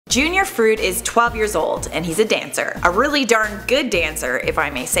Junior Frood is 12 years old and he's a dancer. A really darn good dancer, if I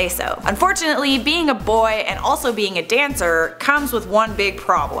may say so. Unfortunately, being a boy and also being a dancer comes with one big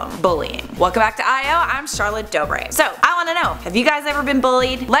problem: bullying. Welcome back to IO, I'm Charlotte Dobre. So, I wanna know, have you guys ever been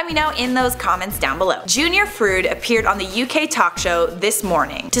bullied? Let me know in those comments down below. Junior Frood appeared on the UK talk show This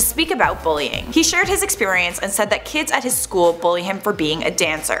Morning to speak about bullying. He shared his experience and said that kids at his school bully him for being a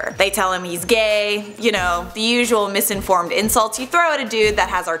dancer. They tell him he's gay, you know, the usual misinformed insults you throw at a dude that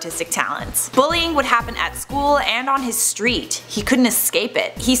has artistic talents. Bullying would happen at school and on his street. He couldn't escape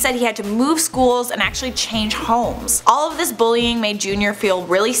it. He said he had to move schools and actually change homes. All of this bullying made Junior feel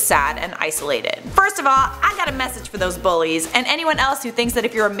really sad and isolated. First of all, I got a message for those bullies and anyone else who thinks that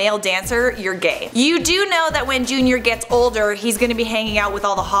if you're a male dancer, you're gay. You do know that when Junior gets older, he's gonna be hanging out with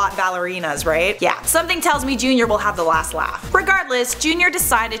all the hot ballerinas, right? Yeah, something tells me Junior will have the last laugh. Regardless, Junior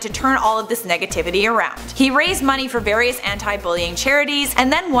decided to turn all of this negativity around. He raised money for various anti-bullying charities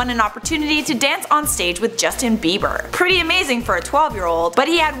and then won an opportunity to dance on stage with Justin Bieber. Pretty amazing for a 12-year-old, but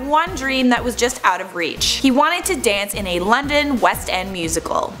he had one dream that was just out of reach. He wanted to dance in a London West End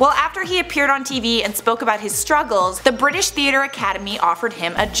musical. Well, after he appeared on TV and spoke about his struggles, the British Theatre Academy offered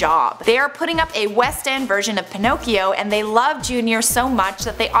him a job. They are putting up a West End version of Pinocchio and they love Junior so much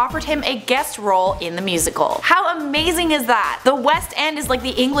that they offered him a guest role in the musical. How amazing is that? The West End is like the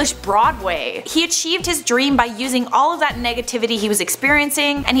English Broadway. He achieved his dream by using all of that negativity he was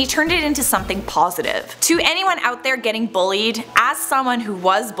experiencing and he turned it into something positive. To anyone out there getting bullied, as someone who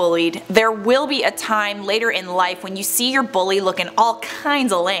was bullied, there will be a time later in life when you see your bully looking all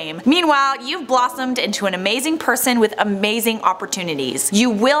kinds of lame. Meanwhile, you've blossomed into an amazing person with amazing opportunities. You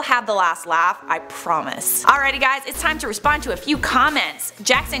will have the last laugh, I promise. Alrighty guys, it's time to respond to a few comments.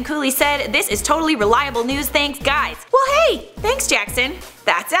 Jackson Cooley said, "This is totally reliable news, thanks guys." Well hey, thanks Jackson.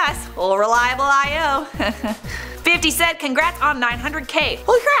 That's us, old reliable IO. 50 said, "Congrats on 900k.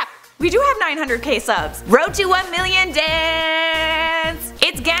 Holy crap! We do have 900k subs. Road to 1 million dance!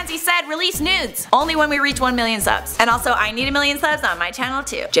 It's Gansey said, "Release nudes. Only when we reach 1 million subs. And also, I need 1 million subs on my channel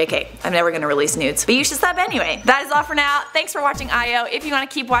too." JK, I'm never gonna release nudes, but you should sub anyway. That is all for now. Thanks for watching IO. If you want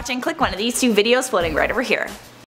to keep watching, click one of these two videos floating right over here.